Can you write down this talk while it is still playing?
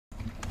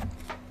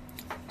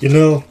You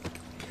know,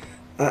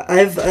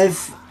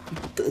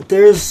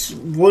 there's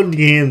one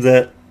game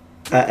that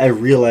I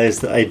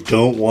realized that I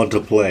don't want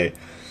to play.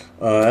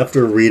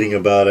 After reading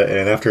about it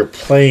and after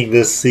playing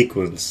this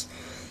sequence,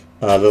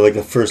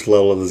 the first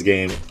level of this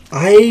game,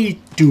 I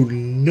do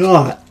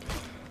not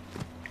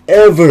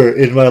ever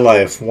in my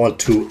life want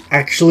to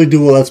actually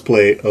do a let's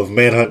play of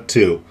Manhunt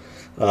 2,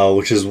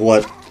 which is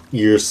what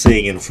you're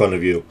seeing in front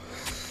of you.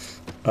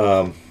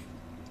 Um,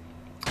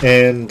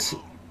 and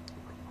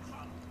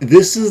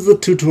this is the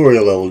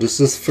tutorial level, just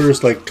this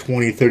first like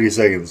 20, 30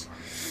 seconds.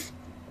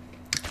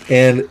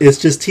 And it's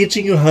just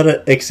teaching you how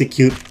to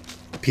execute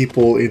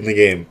people in the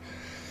game.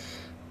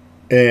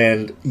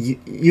 And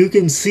you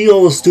can see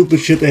all the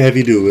stupid shit they have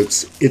you do.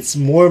 It's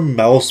more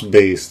mouse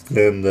based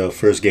than the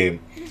first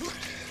game.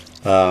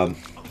 And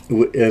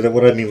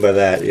what I mean by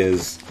that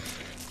is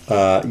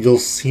you'll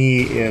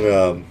see in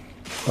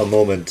a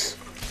moment,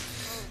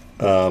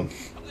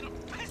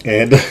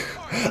 and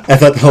I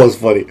thought that was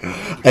funny.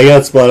 I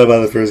got spotted by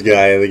the first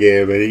guy in the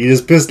game, and he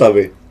just pissed on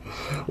me.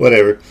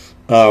 Whatever.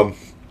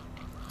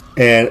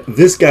 And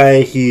this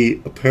guy,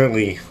 he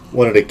apparently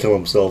wanted to kill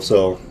himself,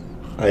 so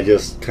I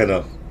just kind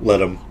of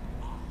let him.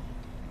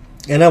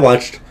 And I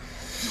watched.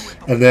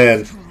 And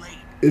then,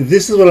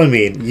 this is what I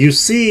mean. You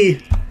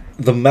see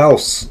the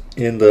mouse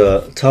in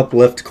the top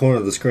left corner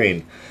of the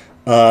screen.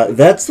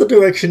 That's the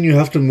direction you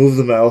have to move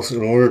the mouse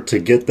in order to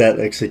get that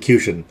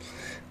execution.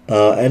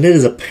 And it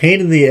is a pain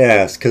in the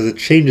ass because it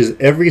changes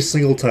every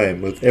single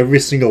time with every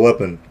single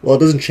weapon. Well, it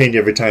doesn't change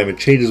every time, it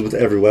changes with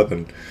every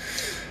weapon.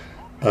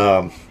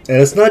 And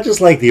it's not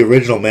just like the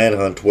original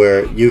Manhunt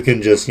where you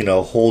can just,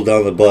 hold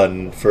down the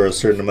button for a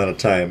certain amount of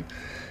time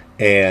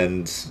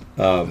and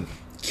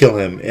kill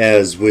him,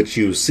 as which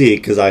you see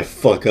because I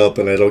fuck up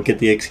and I don't get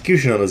the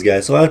execution on this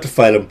guy. So I have to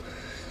fight him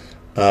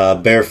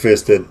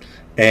barefisted,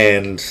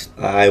 and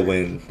I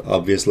win,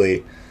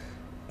 obviously.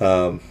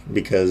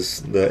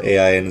 Because the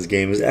AI in this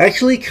game is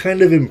actually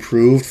kind of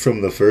improved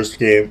from the first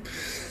game.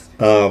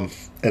 And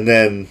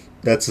then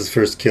that's his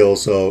first kill,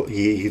 so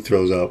he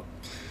throws up.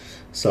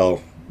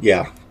 So,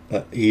 yeah,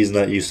 he's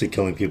not used to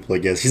killing people, I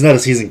guess. He's not a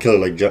seasoned killer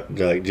like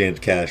James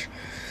Cash.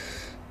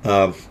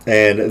 And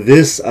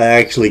this, I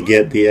actually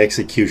get the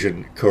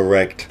execution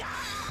correct.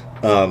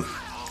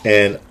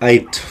 And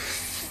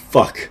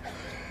fuck.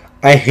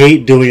 I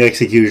hate doing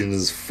executions in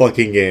this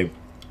fucking game.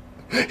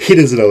 He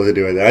doesn't know what to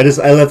do with it.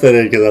 I left that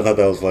in because I thought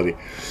that was funny.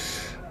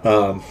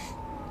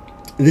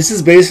 This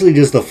is basically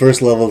just the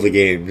first level of the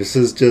game. This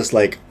is just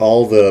like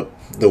all the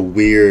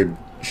weird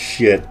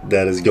shit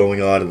that is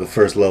going on in the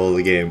first level of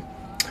the game.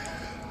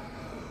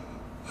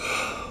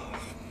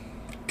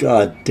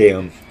 God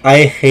damn.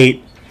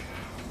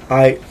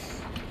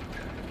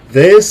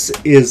 This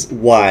is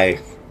why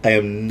I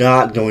am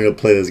not going to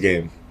play this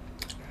game.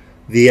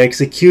 The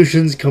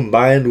executions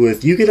combined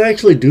with... You can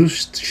actually do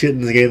shit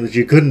in the game that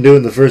you couldn't do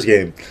in the first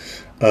game.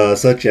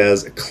 Such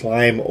as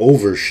climb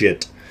over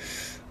shit.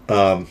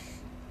 And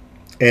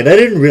I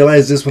didn't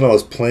realize this when I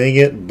was playing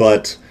it,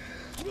 but...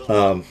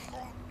 God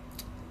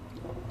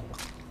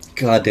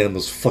damn,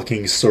 those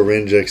fucking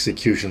syringe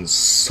executions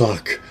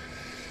suck.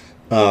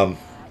 And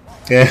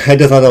I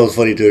just thought that was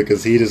funny too,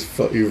 because he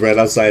ran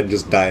outside and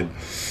just died.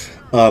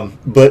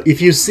 But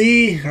if you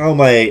see how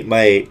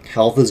my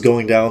health is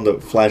going down, the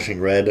flashing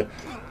red,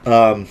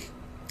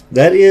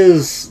 that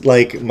is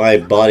like my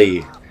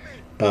body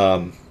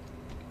from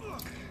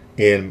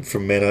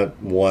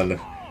Manhunt 1.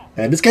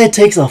 And this guy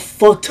takes a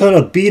fuck ton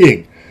of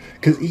beating.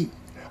 Because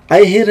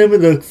I hit him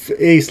in the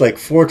face like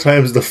 4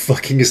 times the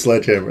fucking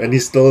sledgehammer, and he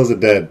still isn't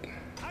dead.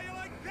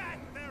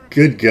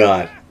 Good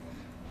God.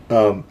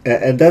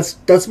 And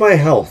that's my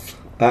health.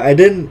 I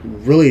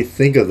didn't really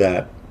think of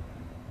that.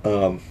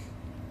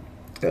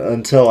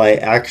 Until I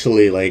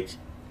actually like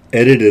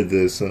edited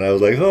this, and I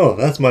was like, "Oh,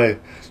 that's my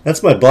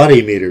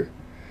body meter."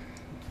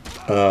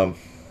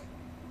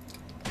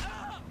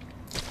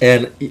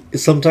 And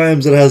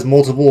sometimes it has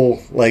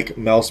multiple like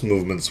mouse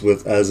movements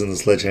with, as in the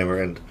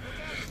sledgehammer. And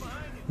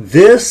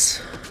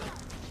this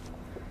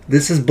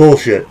is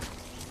bullshit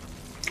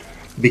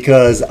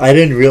because I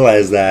didn't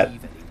realize that.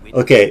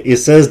 Okay, it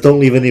says don't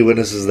leave any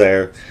witnesses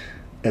there,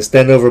 and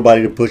stand over a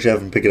body to push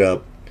F and pick it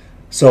up.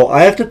 So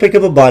I have to pick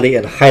up a body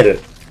and hide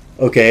it.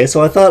 Okay,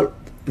 so I thought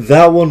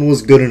that one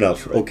was good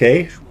enough.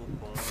 Okay,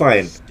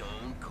 fine.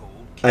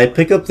 I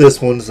pick up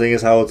this one, seeing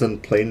as how it's in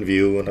plain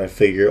view, and I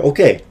figure,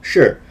 okay,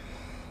 sure.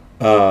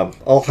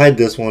 I'll hide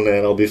this one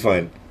and I'll be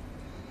fine.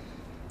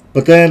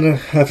 But then,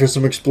 after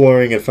some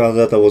exploring, I found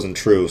out that wasn't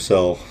true,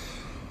 so...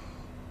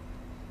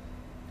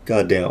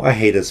 Goddamn, I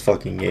hate this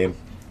fucking game.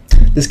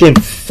 This game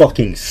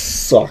fucking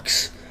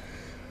sucks.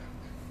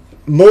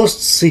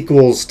 Most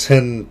sequels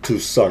tend to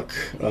suck.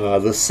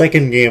 The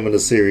second game in the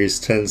series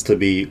tends to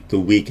be the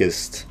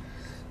weakest.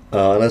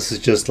 Unless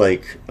it's just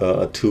like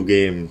a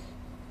 2-game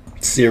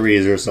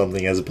series or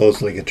something, as opposed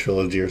to like a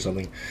trilogy or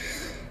something.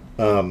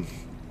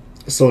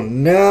 So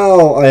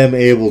now I am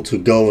able to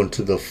go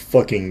into the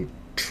fucking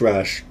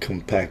trash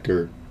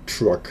compactor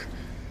truck.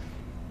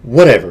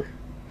 Whatever.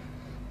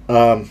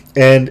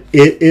 And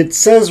it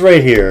says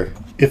right here,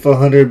 If a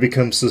hunter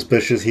becomes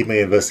suspicious, he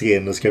may investigate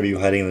and discover you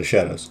hiding in the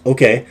shadows.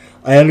 Okay,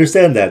 I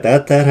understand that.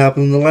 That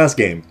happened in the last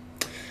game.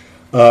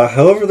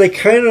 However, they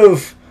kind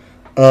of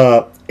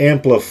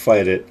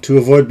amplified it to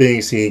avoid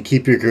being seen.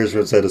 Keep your cursor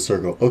inside a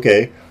circle.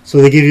 Okay,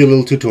 so they give you a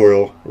little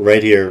tutorial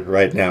right here,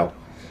 right now.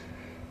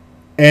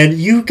 And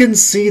you can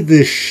see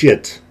this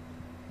shit.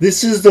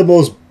 This is the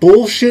most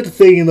bullshit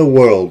thing in the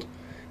world.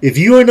 If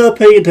you are not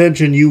paying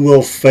attention, you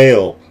will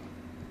fail.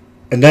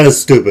 And that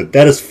is stupid.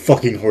 That is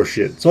fucking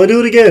horseshit. So I do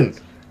it again.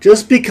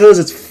 Just because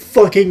it's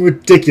fucking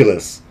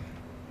ridiculous.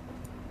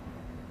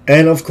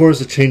 And of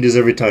course it changes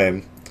every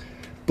time.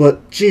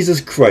 But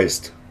Jesus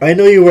Christ. I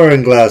know you're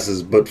wearing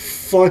glasses, but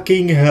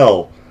fucking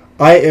hell.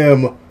 I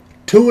am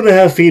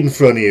 2.5 feet in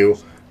front of you.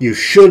 You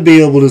should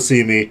be able to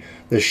see me.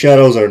 The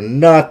shadows are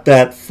not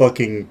that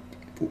fucking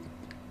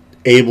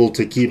able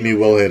to keep me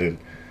well hidden.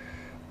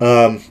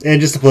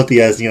 And just to put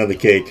the icing on the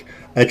cake,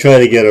 I try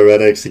to get a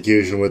red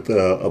execution with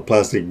a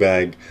plastic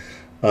bag.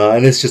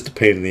 And it's just a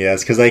pain in the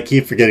ass because I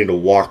keep forgetting to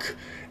walk.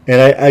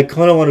 And I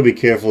kind of want to be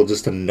careful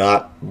just to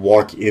not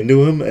walk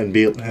into him and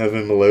have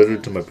him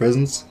alerted to my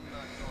presence.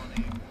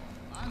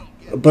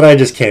 But I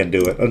just can't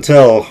do it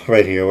until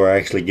right here where I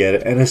actually get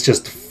it. And it's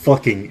just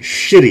fucking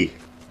shitty.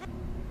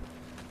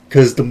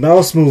 Because the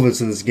mouse movements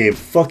in this game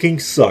fucking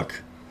suck.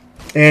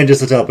 And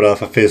just to top it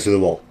off, I face through the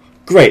wall.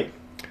 Great.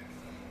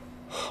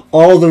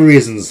 All the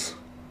reasons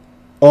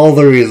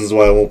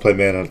why I won't play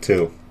Manhunt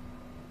 2.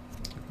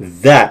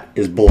 That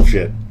is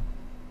bullshit.